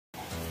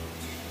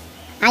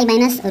I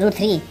minus root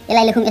 3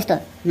 यसलाई लेखौं यस्तो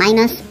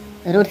minus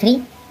root 3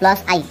 plus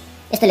I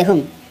यस्तो लेखौं।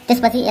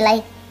 त्यसपछि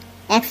यसलाई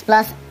x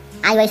plus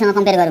iy सँग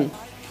कम्पेयर गरौँ।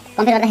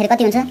 कम्पेयर गर्दाखेरि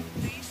कति हुन्छ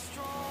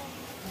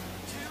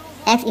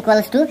x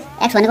equals to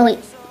x भनेको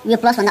यो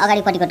प्लस भन्दा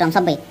अगाडिपट्टिको टर्म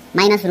सबै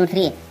minus root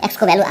 3 x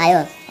को भ्यालु आयो।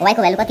 y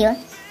को भ्यालु कति हो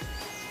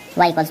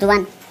y equals to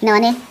 1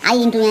 किनभने I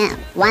into यहाँ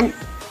 1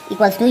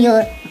 equals to यो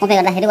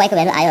कम्पेयर गर्दाखेरि y को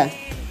भ्यालु आयो।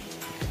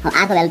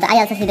 r को भ्यालु त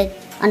आइहाल्छ सिधै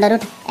under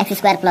root x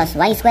square plus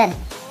y square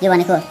यो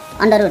भनेको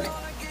under root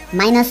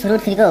minus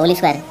root 3 को होल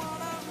स्क्वायर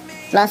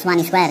प्लस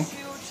 1 स्क्वायर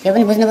यो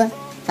पनि बुझ्नुभयो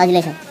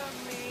सजिलै छ।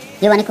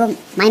 यो भनेको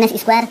माइनस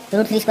स्क्वायर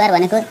रुट 3 स्क्वायर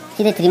भनेको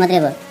सिधै 3 मात्रै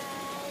भयो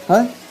हो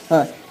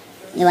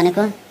यो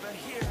भनेको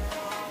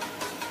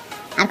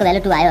r को भ्यालु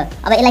 2 आयो।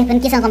 अब यसलाई पनि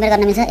केसँग कम्पेयर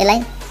गर्न मिल्छ यसलाई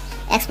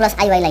x plus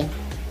iy लाई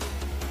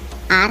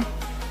r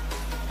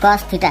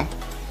cos theta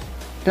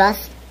plus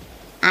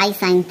i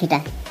sin theta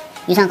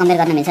योसँग compare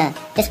गर्न मिल्छ।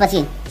 त्यसपछि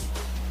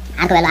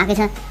r को भ्यालु आकै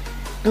छ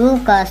 2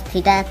 cos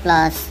theta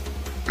plus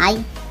i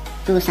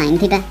 2 sin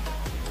theta.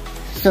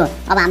 So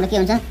अब हाम्रो के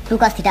हुन्छ 2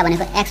 cos थीटा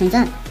भनेको x हुन्छ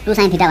 2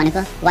 sin थीटा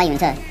भनेको y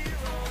हुन्छ।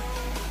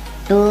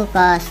 2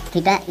 cos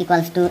theta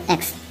equals to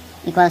x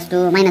equals to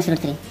minus root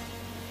 3।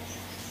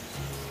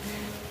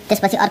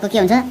 त्यसपछि अर्को के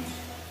हुन्छ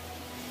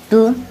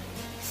 2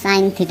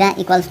 sin theta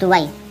equals to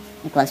y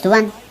equals to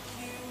 1।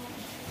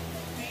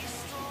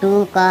 2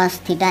 cos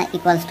theta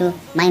equals to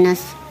minus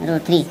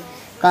root 3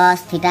 cos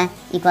theta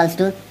equals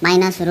to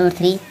minus root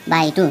 3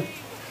 by 2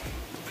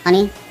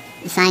 अनि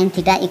sin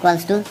theta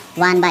equals to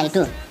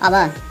 1/2। अब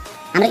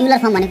हाम्रो Euler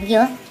form भनेको के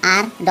हो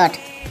r dot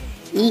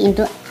e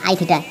into i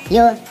theta.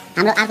 यो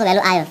हाम्रो r को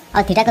value आयो।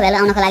 अब थीटा को भ्यालु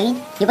आउनको लागि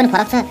यो पनि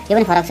फरक छ यो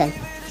पनि फरक छ।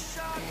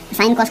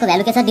 sin cos को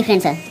भ्यालु के छ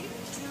डिफरेन्ट छ।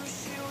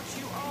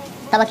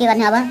 तब के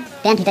गर्ने अब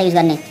tan थीटा युज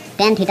गर्ने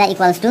tan theta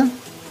equals to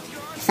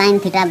sin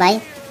theta by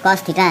cos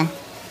theta.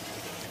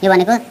 यो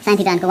भनेको sin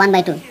थीटा भनेको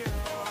 1/2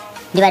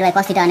 डिभाइड बाई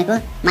cos थीटा भनेको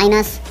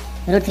माइनस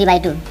रुट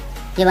 3/2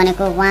 यो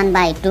भनेको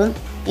 1/2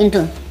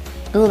 इन्टु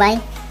 2 बाई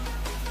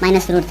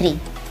माइनस रुट 3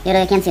 यो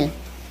रह्यो cancel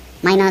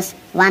minus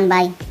 1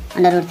 by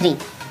under root 3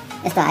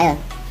 यस्तो आयो।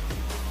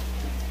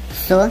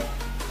 So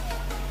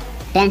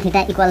tan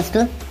theta equals to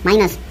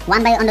minus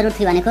 1 by under root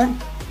 3 भनेको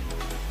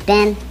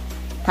tan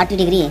 30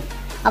 डिग्री।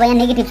 अब यहाँ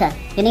नेगेटिभ छ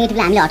यो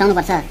नेगेटिभलाई हामीले हटाउनु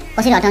पर्छ।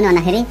 कसरी हटाउने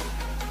भन्दाखेरि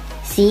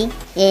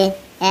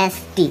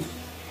CAST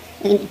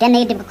tan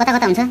नेगेटिभ कता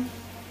कता हुन्छ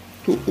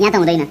यहाँ त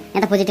हुँदैन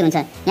यहाँ त पोजिटिभ हुन्छ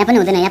यहाँ पनि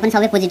हुँदैन यहाँ पनि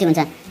सबै पोजिटिभ हुन्छ।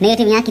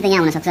 नेगेटिभ यहाँ कि त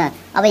यहाँ हुन सक्छ।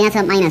 अब यहाँ छ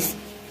minus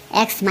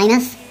x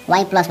minus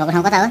y plus भएको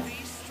ठाउँ कता हो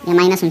यहाँ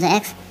माइनस हुन्छ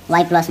x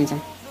y प्लस हुन्छ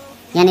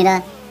यहाँनिर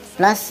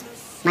प्लस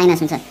माइनस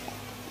हुन्छ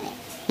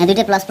यहाँ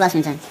दुइटै प्लस प्लस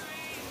हुन्छ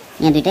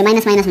यहाँ दुइटै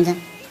माइनस माइनस हुन्छ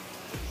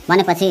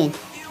भनेपछि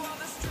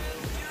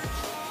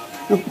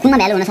कुनमा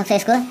भ्यालु हुन सक्छ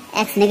यसको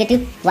x नेगेटिभ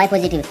y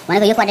पोजिटिभ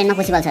भनेको यो क्वाड्रेन्टमा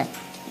पोसिबल छ।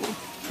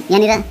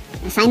 यहाँनिर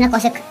साइन र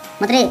कोसेक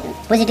मात्रै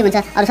पोजिटिभ हुन्छ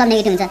अरु सब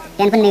नेगेटिभ हुन्छ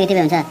tan पनि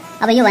नेगेटिभै हुन्छ।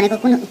 अब यो भनेको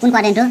कुन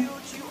क्वाड्रेन्ट हो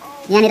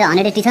यहाँनिर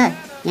 180 छ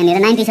यहाँनिर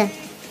 90 छ।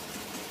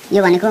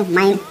 यो भनेको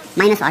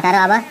माइनस हटाएर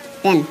अब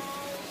tan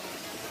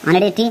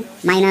 180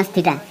 माइनस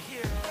थीटा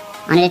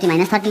 180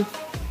 माइनस 30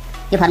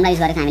 यो फर्मुला युज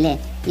गरेको हामीले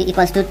यो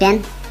इक्वल्स टु tan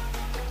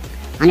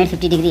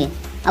 150 डिग्री।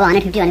 अब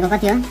 150 भनेको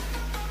कति हो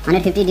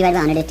 150 divide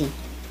by 180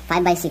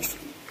 5/6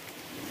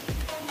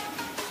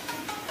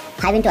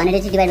 5 into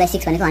 180 divide by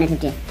 6 भनेको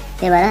 150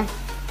 त्यही भएर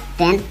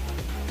tan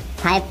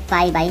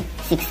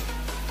 5π/6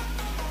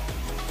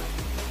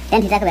 tan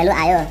थीटा को भ्यालु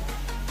आयो।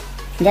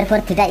 Therefore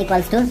theta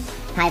equals to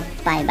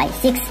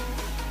 5π/6।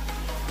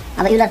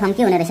 अब युलर फर्म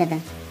के हुने रहेछ त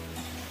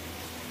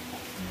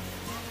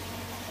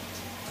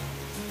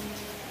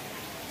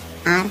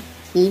r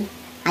e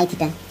i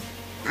theta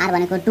r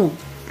भनेको 2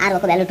 r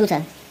को भ्यालु 2 छ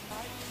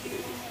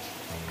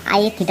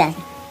i थीटा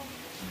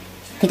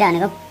थीटा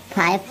भनेको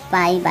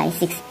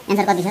 5π/6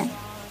 एन्सर कति छ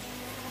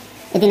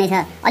यति नै छ।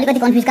 अलिकति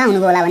कन्फ्युज कहाँ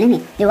हुनुभयो होला भने नि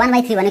यो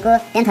 1/3 भनेको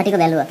tan 30 को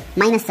भ्यालु हो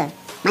माइनस छ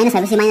माइनस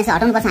भएपछि माइनस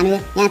हटाउनु पर्छ हामीले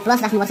यहाँ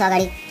प्लस राख्नुपर्छ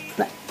अगाडि।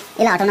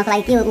 यसलाई हटाउनको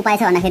लागि के उपाय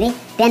छ भन्दाखेरि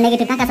tan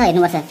नेगेटिभ कहाँ छ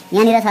हेर्नुपर्छ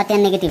यहाँनिर छ tan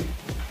नेगेटिभ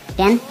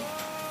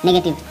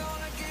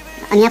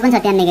अनि यहाँ पनि छ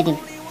tan नेगेटिभ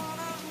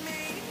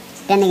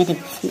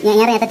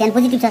यहाँ र यहाँ त tan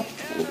पोजिटिभ छ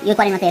यो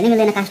क्वाड्रेन्टमा त हेर्नै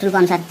मिल्दैन कास्ट रुलको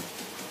अनुसार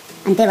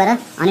अनि त्यही भएर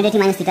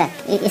 180 माइनस थीटा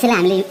यसैले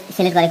हामीले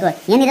सेलेक्ट गरेको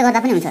यहाँनिर गर्दा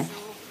पनि हुन्छ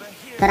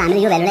तर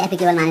हामीले यो भ्यालुलाई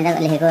एप्लिकेबल मानेर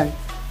लेखेको।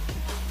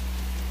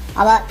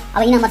 अब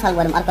यी नम्बर सल्भ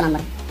गरौँ। अर्को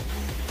नम्बर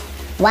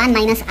 1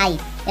 माइनस i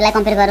यसलाई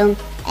कम्पेयर गरौँ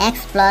x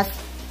प्लस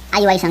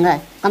iy सँग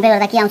कम्पेयर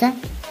गर्दा के आउँछ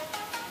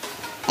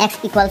x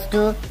इक्वल्स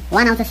टु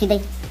 1 आउँछ सिधै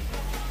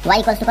y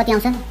इक्वल्स टु कति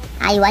आउँछ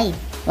iy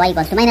y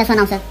इक्वल्स टु -1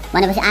 आउँछ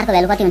भनेपछि r को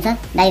भ्यालु कति हुन्छ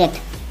direct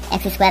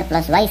x square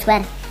plus y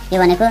square यो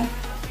भनेको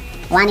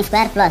 1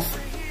 स्क्वायर प्लस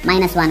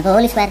 -1 को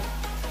होल स्क्वायर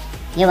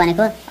यो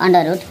भनेको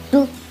under root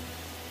 2।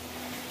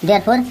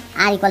 Therefore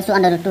r equals to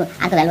under root 2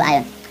 r को भ्यालु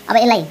आयो। अब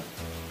यसलाई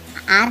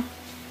r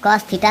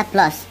cos theta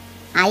plus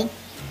i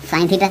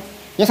sin theta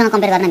योसँग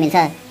compare गर्न मिल्छ।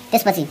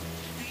 त्यसपछि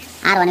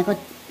r भनेको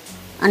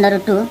under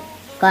root 2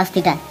 cos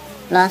theta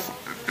plus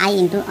i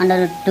into under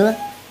root 2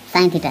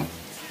 sin theta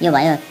यो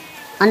भयो।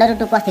 अन्डर रुट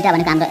 2 cos थीटा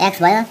भनेको हाम्रो x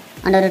भयो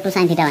अन्डर रुट 2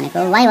 sin थीटा भनेको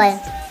y भयो।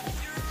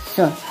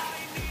 So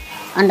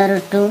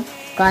 √2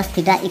 cos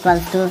theta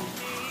equals to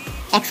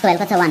x को भ्यालु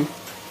कति छ 1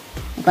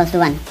 इक्वल्स टु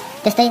 1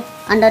 त्यस्तै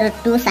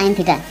 √2 sin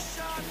theta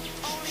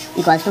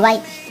equals to y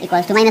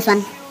equals to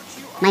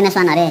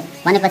 -1 अरे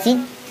भनेपछि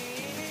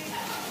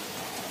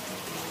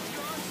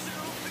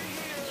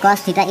cos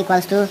theta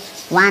equals to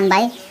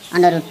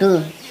 1/√2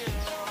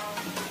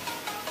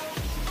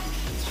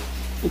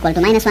 equal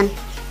to -1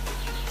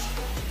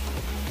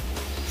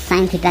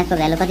 sin theta को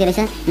भ्यालु कति रहेछ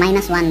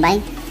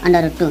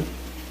 -1/√2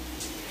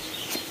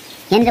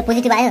 यहाँनिर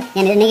पोजिटिभ आयो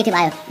यहाँनिर नेगेटिभ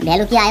आयो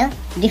भ्यालु के आयो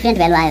डिफरेन्ट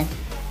भ्यालु आयो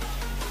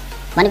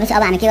भनेपछि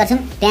अब हामी के गर्छौं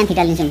tan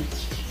theta लिन्छौं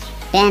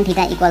tan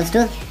theta equals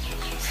to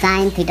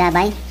sin theta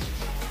by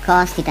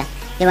cos theta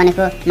यो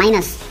भनेको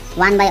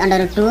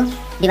 -1/√2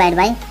 डिभाइड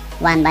बाइ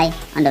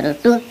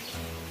 1/√2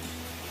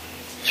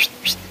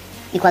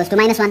 इक्वल्स टु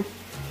 -1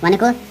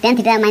 भनेको tan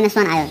थीटा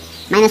 -1 आयो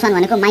 -1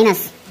 भनेको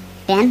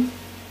 -tan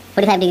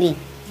 45 डिग्री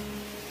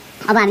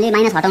अब हामीले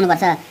माइनस हटाउनु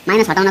पर्छ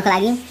माइनस हटाउनको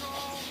लागि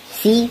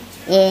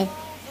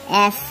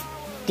CAST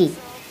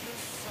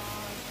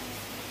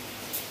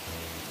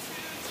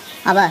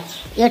अब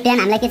यो tan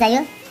हामीलाई के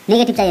चाहियो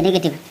नेगेटिभ चाहियो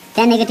नेगेटिभ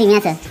tan नेगेटिभ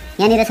यहाँ छ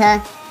यहाँनिर छ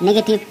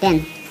नेगेटिभ tan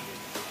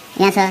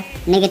यहाँ छ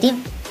नेगेटिभ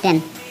tan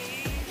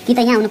कि त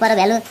यहाँ हुनु पर्यो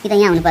भ्यालु कि त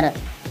यहाँ हुनु पर्यो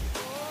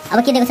अब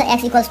के दिएको छ x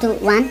equals to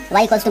 1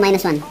 y equals to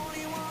 -1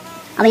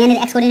 अब यहाँनिर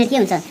x कोअर्डिनेट के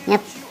हुन्छ यहाँ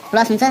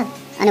प्लस हुन्छ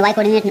अनि y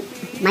कोअर्डिनेट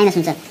माइनस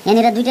हुन्छ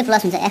यहाँनिर दुईटै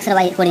प्लस हुन्छ x र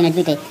y कोअर्डिनेट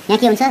दुईटै यहाँ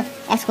के हुन्छ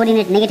x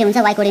कोअर्डिनेट नेगेटिभ हुन्छ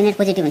y कोअर्डिनेट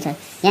पोजिटिभ हुन्छ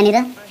यहाँनिर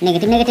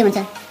नेगेटिभ नेगेटिभ हुन्छ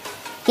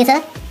के छ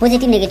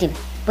पोजिटिभ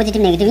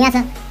नेगेटिभ यहाँ छ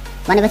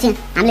भनेपछि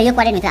हामीले यो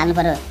क्वाड्रेन्ट भित्र हाल्नु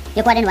पर्यो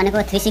यो क्वाड्रेन्ट भनेको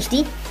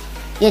 360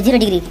 यो 0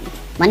 डिग्री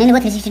भन्ने नि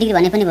भयो 360 डिग्री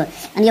भन्ने पनि भयो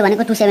अनि यो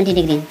भनेको 270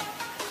 डिग्री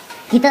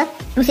कि त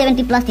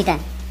 270 प्लस थीटा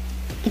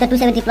कि त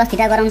 270 प्लस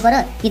थीटा गराउनु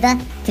पर्यो कि त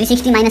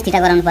 360 माइनस थीटा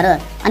गराउनु पर्यो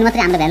अनि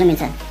मात्रै हाम्रो भ्यालु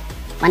मिल्छ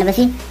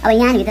भनेपछि अब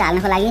यहाँ भित्र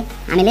हाल्नको लागि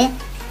हामीले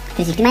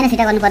 360 माइनस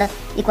थीटा गर्नु पर्यो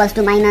equals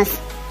to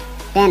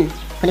 -tan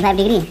 45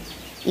 degree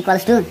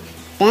equals to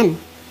tan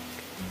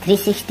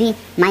 360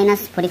 minus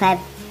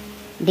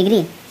 45 degree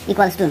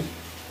equals to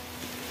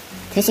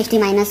 360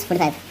 minus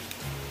 45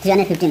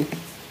 315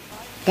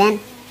 tan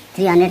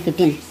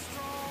 315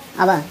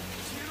 अब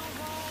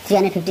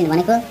 315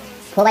 भनेको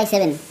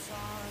 4/7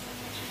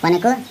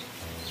 भनेको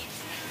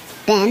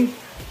tan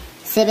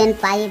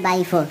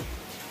 7π/4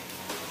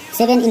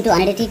 7 into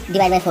 180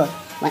 divided by 4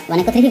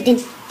 भनेको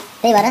 315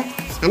 त्यही भएर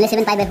हामीले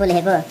 7π/4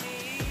 लेखेको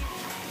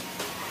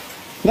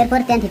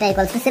therefore tan theta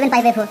equals to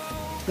 7π/4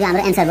 यो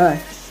हाम्रो एन्सर हो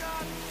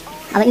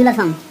अब Euler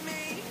form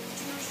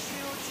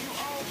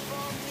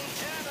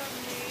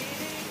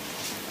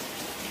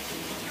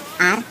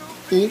r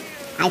e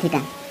I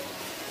theta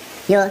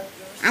यो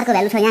r को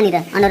भ्यालु छ यहाँनिर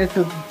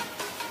 √2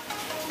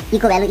 e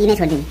को भ्यालु e नै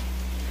छोड्दिउँ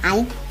I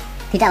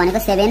थीटा भनेको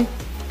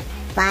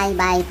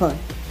 7π/4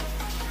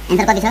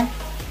 एन्सर कति छ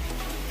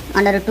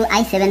 √2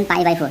 I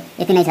 7π/4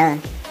 यति नै छ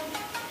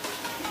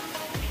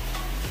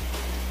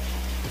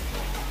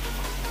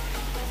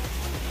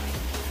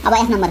अब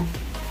f नम्बर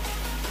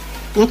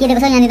यहाँ के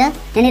दिएको छ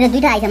यहाँनिर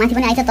दुईटा आइ छ माथि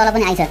पनि आइ छ तल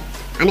पनि आइ छ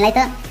हामीलाई त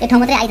एक ठाउँ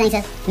मात्रै आइ चाहिन्छ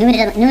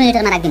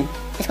न्युमरेटरमा राख्दिउँ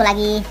त्यसको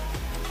लागि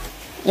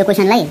यो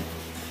क्वेशनलाई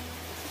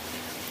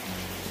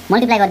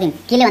मल्टिप्लाई गर्दिउँ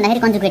केले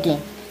भन्दाखेरि कन्जुगेटले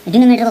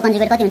डिनोमिनेटरको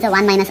कन्जुगेट कति हुन्छ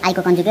 1 - I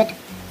को कन्जुगेट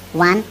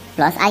 1 +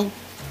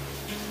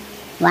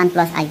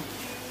 I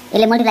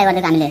यसले मल्टिप्लाई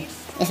गरिदिएको हामीले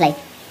यसलाई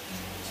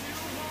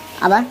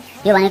अब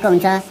यो भनेको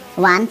हुन्छ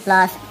 1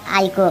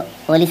 + I को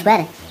होल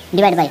स्क्वायर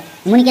डिभाइड बाइ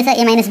मुनि के छ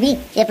a - b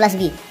a +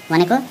 b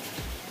भनेको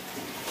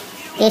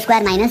a² -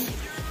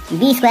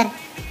 b²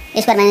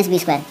 a² -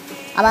 b²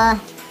 अब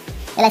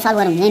यसलाई सल्भ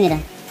गरौँ यहाँनिर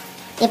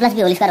a +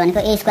 b होल स्क्वायर भनेको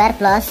a²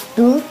 +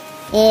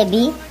 2ab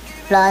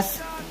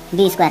 +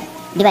 b²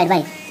 divide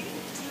by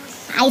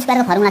I²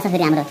 को फर्मुला छ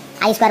फेरि हाम्रो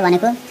I²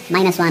 भनेको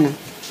 -1 हो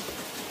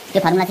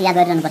त्यो फर्मुला चाहिँ याद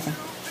गरिरहनुपर्छ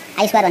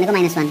I² भनेको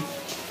 -1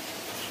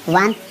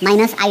 1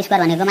 - I²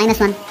 भनेको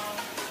 -1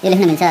 यो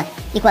लेख्न मिल्छ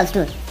इक्वल्स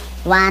टु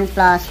 1 +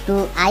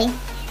 2I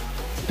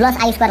 +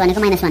 I²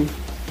 भनेको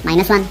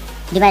 -1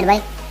 डिभाइड बाइ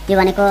यो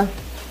भनेको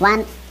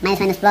 1 -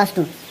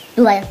 +2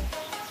 2 भयो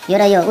यो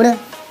र यो उडो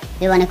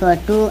यो भनेको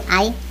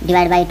 2I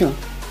डिभाइड बाइ 2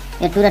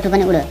 यो 2 र 2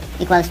 पनि उडो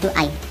इक्वल्स टु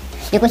I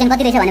यो क्वेशन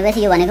कति रहेछ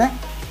भनेपछि यो भनेको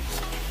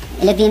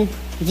लेख्दिम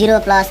 0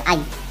 +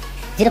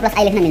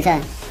 I लेख्न मिल्छ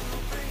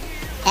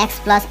x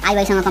 +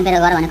 I सँग कम्पेयर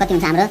गर भने कति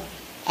हुन्छ हाम्रो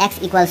x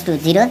equals to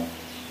 0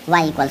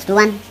 y equals to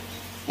 1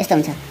 यस्तो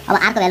हुन्छ अब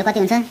r को भ्यालु कति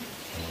हुन्छ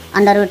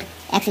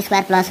 √x²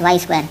 +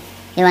 y²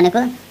 यो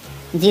भनेको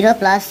 0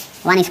 +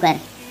 1²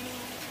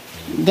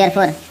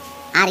 therefore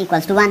r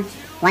इक्वल्स टु 1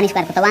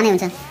 1² को त 1 नै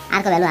हुन्छ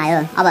r को भ्यालु आयो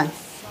अब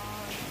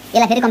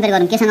यसलाई फेरि कम्पेयर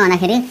गरौँ केसँग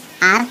भन्दाखेरि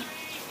r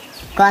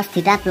cos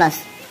theta +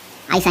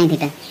 I sin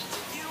theta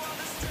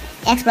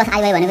x +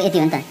 I y भनेको यति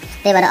हो नि त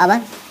त्यही भएर अब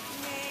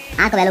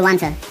r को भ्यालु 1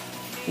 छ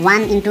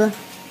 1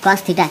 * cos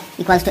theta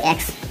equals to x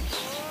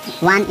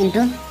 1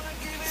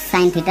 *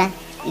 sin theta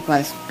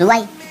equals to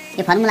y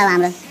यो फर्मुला हो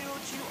हाम्रो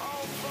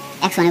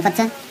x भनेको कति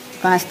छ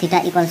cos theta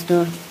equals to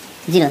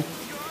 0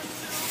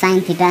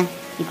 sin theta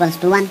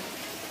equals to 1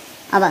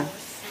 अब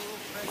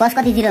cos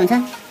कति 0 हुन्छ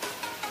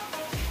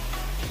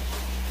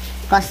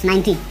cos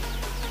 90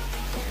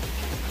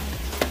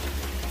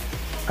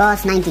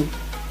 cos 90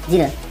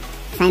 0,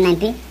 sin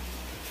 90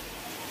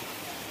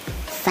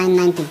 sin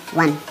 90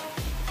 1.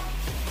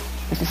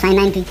 जस्तो sin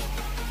 90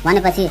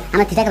 भनेपछि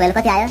हाम्रो थीटाको भ्यालु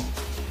कति आयो?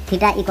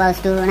 थीटा इक्वल्स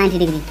टु 90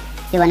 डिग्री,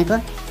 त्यो भनेको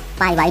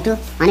π/2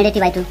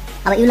 180/2.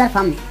 अब युलर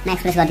फर्ममा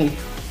एक्सप्रेस गरिदिनु.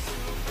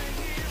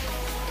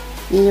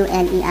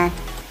 EULER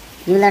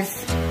Euler's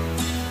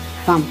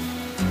form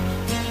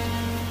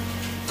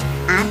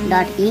r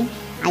dot e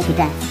I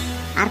theta.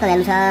 r को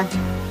भ्यालु छ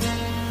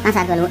कहाँ छ?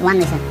 r को भ्यालु 1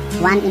 रहेछ.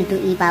 1 into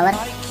e power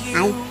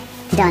I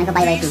theta भनेको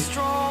π/2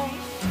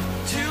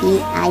 e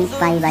I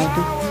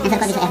π/2. एन्सर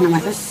कति छ f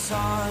नम्बरको?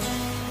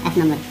 f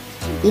number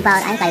e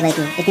power I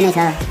π/2 यति नै छ.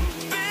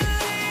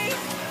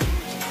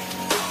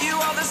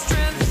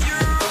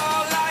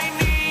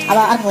 अब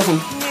अर्को क्वेसन,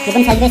 यो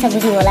पनि सजिलै छ,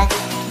 बुझ्नु होला.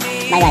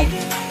 By by,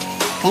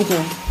 thank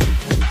you.